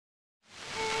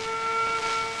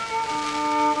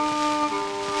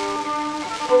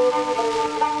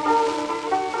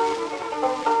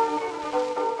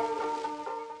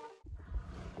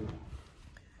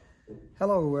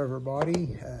Hello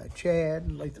everybody,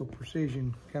 Chad, Lethal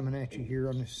Precision coming at you here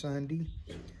on this Sunday.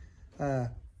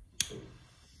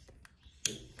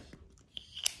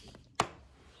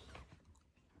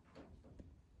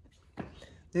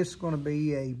 This is going to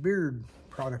be a beard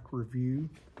product review.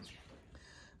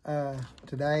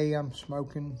 Today I'm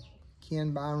smoking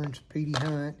Ken Byron's Petey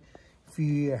Hunt. If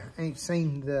you ain't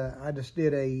seen I just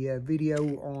did a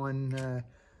video on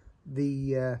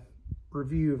the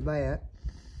review of that.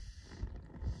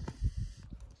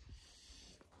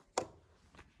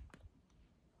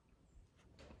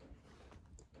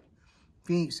 If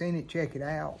you ain't seen it, check it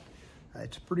out.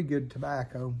 It's pretty good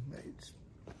tobacco. It's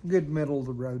good middle of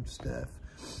the road stuff.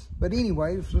 But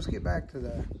anyways, let's get back to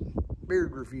the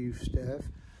beard review stuff.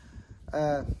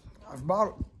 I've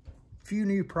bought a few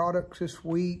new products this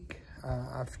week.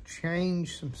 I've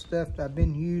changed some stuff that I've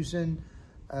been using.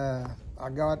 I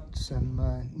got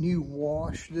some new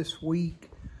wash this week.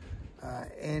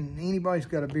 And anybody's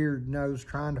got a beard knows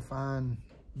trying to find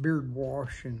beard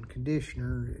wash and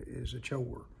conditioner is a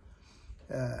chore.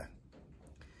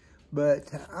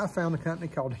 But I found a company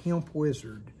called Hemp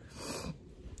Wizard.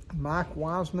 Mike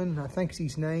Wiseman, I think's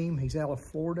his name. He's out of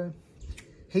Florida.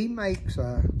 He makes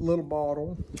a little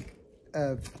bottle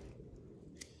of,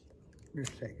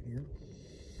 just a second here.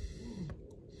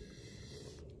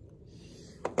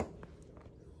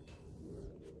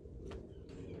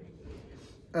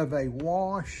 Of a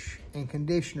wash and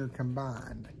conditioner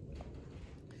combined.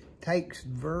 Takes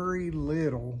very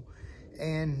little.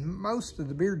 And most of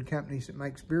the beard companies that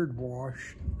makes beard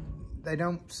wash, they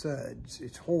don't suds.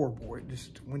 It's horrible. It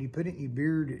just, when you put it in your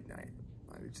beard,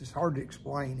 it's just hard to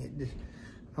explain. It just,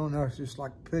 I don't know, it's just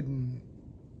like putting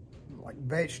like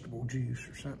vegetable juice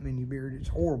or something in your beard. It's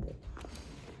horrible.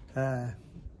 And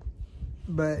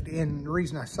the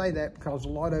reason I say that, because a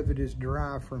lot of it is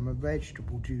derived from a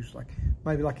vegetable juice, like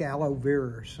maybe like aloe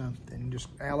vera or something, just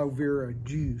aloe vera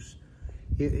juice.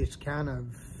 It's kind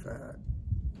of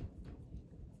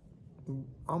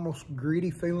almost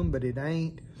gritty feeling, but it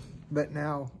ain't. But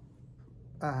now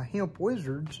Hemp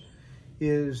Wizards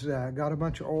is got a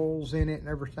bunch of oils in it and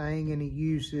everything, and he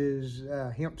uses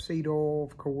hemp seed oil,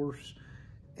 of course,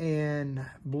 and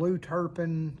blue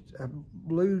terpene.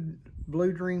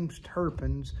 Blue Dreams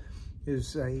terpenes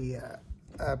is a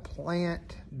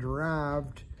plant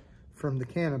derived from the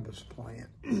cannabis plant.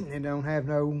 It don't have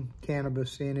no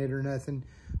cannabis in it or nothing,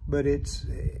 but they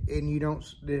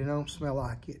don't smell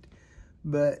like it.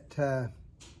 But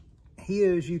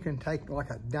his, you can take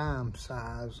like a dime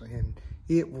size and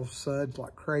it will suds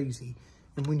like crazy.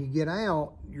 And when you get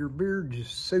out, your beard is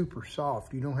super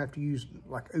soft. You don't have to use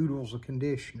like oodles of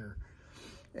conditioner.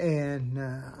 And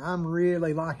I'm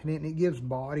really liking it, and it gives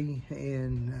body,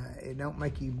 and it don't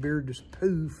make your beard just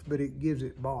poof, but it gives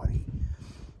it body.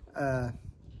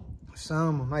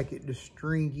 Some will make it just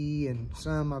stringy, and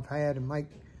some I've had to make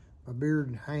my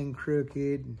beard hang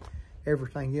crooked and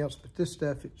everything else, but this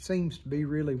stuff, it seems to be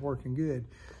really working good.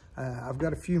 I've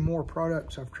got a few more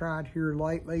products I've tried here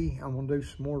lately. I'm gonna do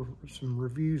some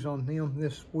reviews on them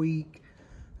this week.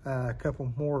 A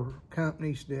couple more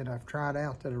companies that I've tried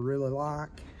out that I really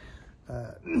like.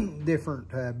 Different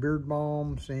beard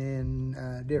balms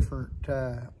and different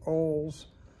oils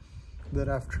that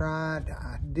I've tried.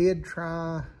 I did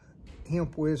try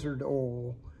Hemp Wizard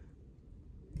oil,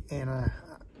 and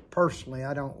personally,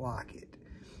 I don't like it.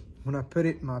 When I put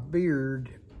it in my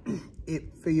beard,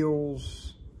 it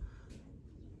feels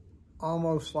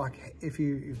almost like if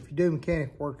you do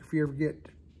mechanic work, if you ever get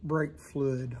brake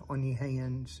fluid on your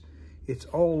hands, it's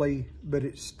oily, but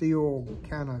it's still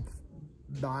kind of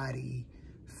bitey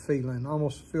feeling,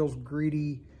 almost feels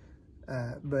gritty.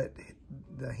 But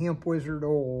the Hemp Wizard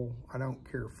oil, I don't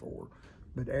care for.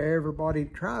 But everybody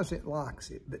that tries it likes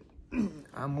it. But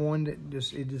I'm one that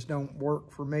it just don't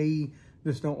work for me.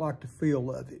 Just don't like the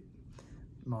feel of it.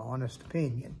 My honest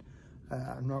opinion.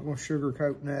 I'm not going to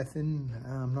sugarcoat nothing.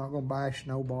 I'm not going to bash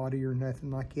nobody or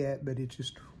nothing like that, but it's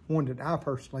just one that I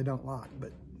personally don't like.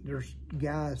 But there's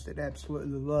guys that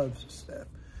absolutely loves the stuff.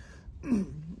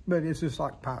 But it's just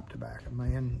like pipe tobacco,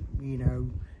 man. You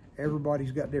know,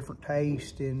 everybody's got different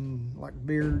taste in like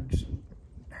beards,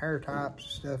 hair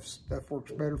types, stuff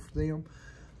works better for them.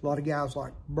 A lot of guys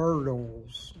like bird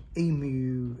oils,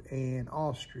 emu, and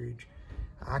ostrich.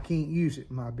 I can't use it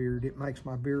in my beard. It makes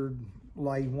my beard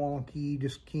lay wonky.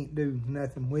 Just can't do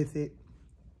nothing with it.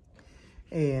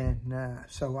 And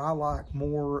so I like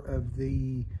more of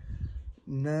the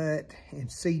nut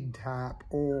and seed type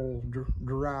oil,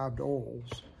 derived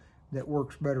oils that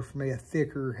works better for me, a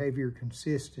thicker, heavier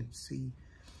consistency.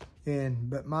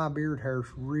 But my beard hair is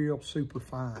real super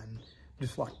fine,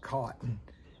 just like cotton.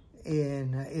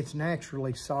 and it's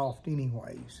naturally soft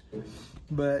anyways,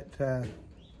 but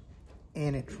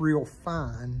and it's real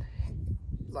fine,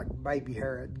 like baby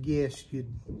hair, I guess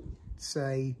you'd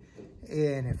say.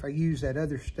 And if I use that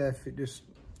other stuff, it just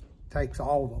takes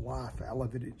all the life out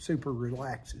of it. It super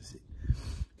relaxes it.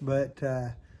 But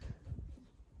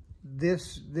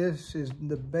this is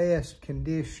the best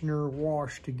conditioner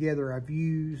wash together I've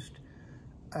used.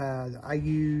 I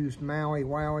used Maui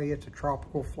Wowie. It's a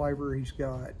tropical flavor. He's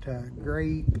got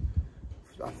grape,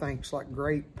 I think it's like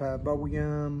grape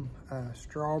bubblegum,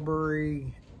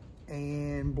 strawberry,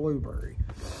 and blueberry.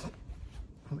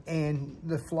 And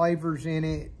the flavors in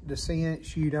it, the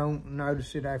scents, you don't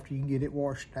notice it after you get it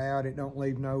washed out. It don't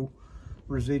leave no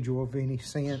residual of any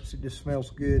scents. It just smells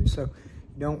good. So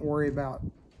don't worry about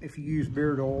if you use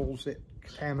beard oils it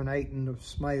contaminating the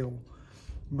smell.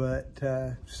 But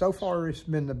so far it's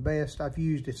been the best I've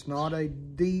used. It's not a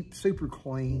deep super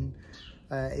clean.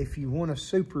 If you want a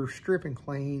super strip and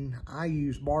clean, I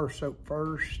use bar soap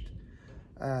first,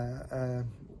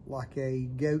 like a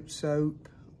goat soap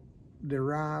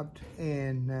derived,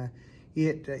 and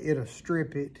it'll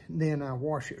strip it. Then I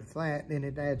wash it with that, then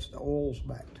it adds the oils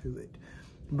back to it.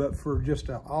 But for just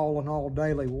an all-in-all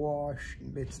daily wash,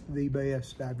 it's the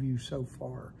best I've used so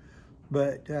far.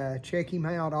 But check him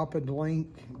out. I'll put the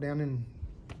link down in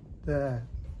the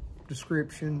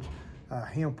description,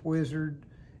 Hemp Wizard,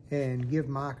 and give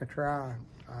Mike a try.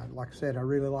 Like I said, I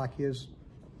really like his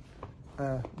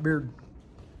beard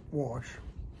wash.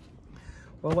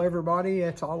 Well, everybody,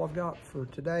 that's all I've got for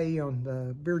today on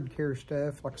the beard care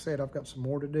stuff. Like I said, I've got some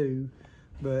more to do,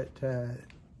 but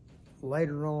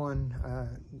later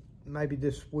on, maybe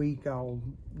this week, I'll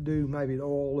do maybe the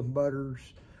oil and butters,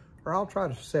 or I'll try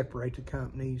to separate the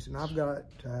companies. And I've got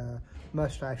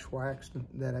mustache wax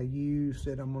that I use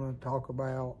that I'm going to talk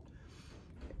about,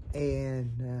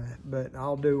 and but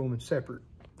I'll do them in separate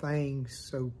things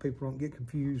so people don't get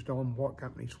confused on what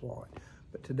company's what.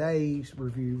 But today's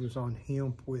review was on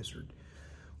Hemp Wizard.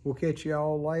 We'll catch you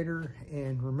all later,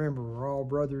 and remember, we're all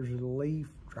brothers of the leaf.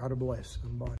 Try to bless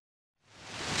somebody.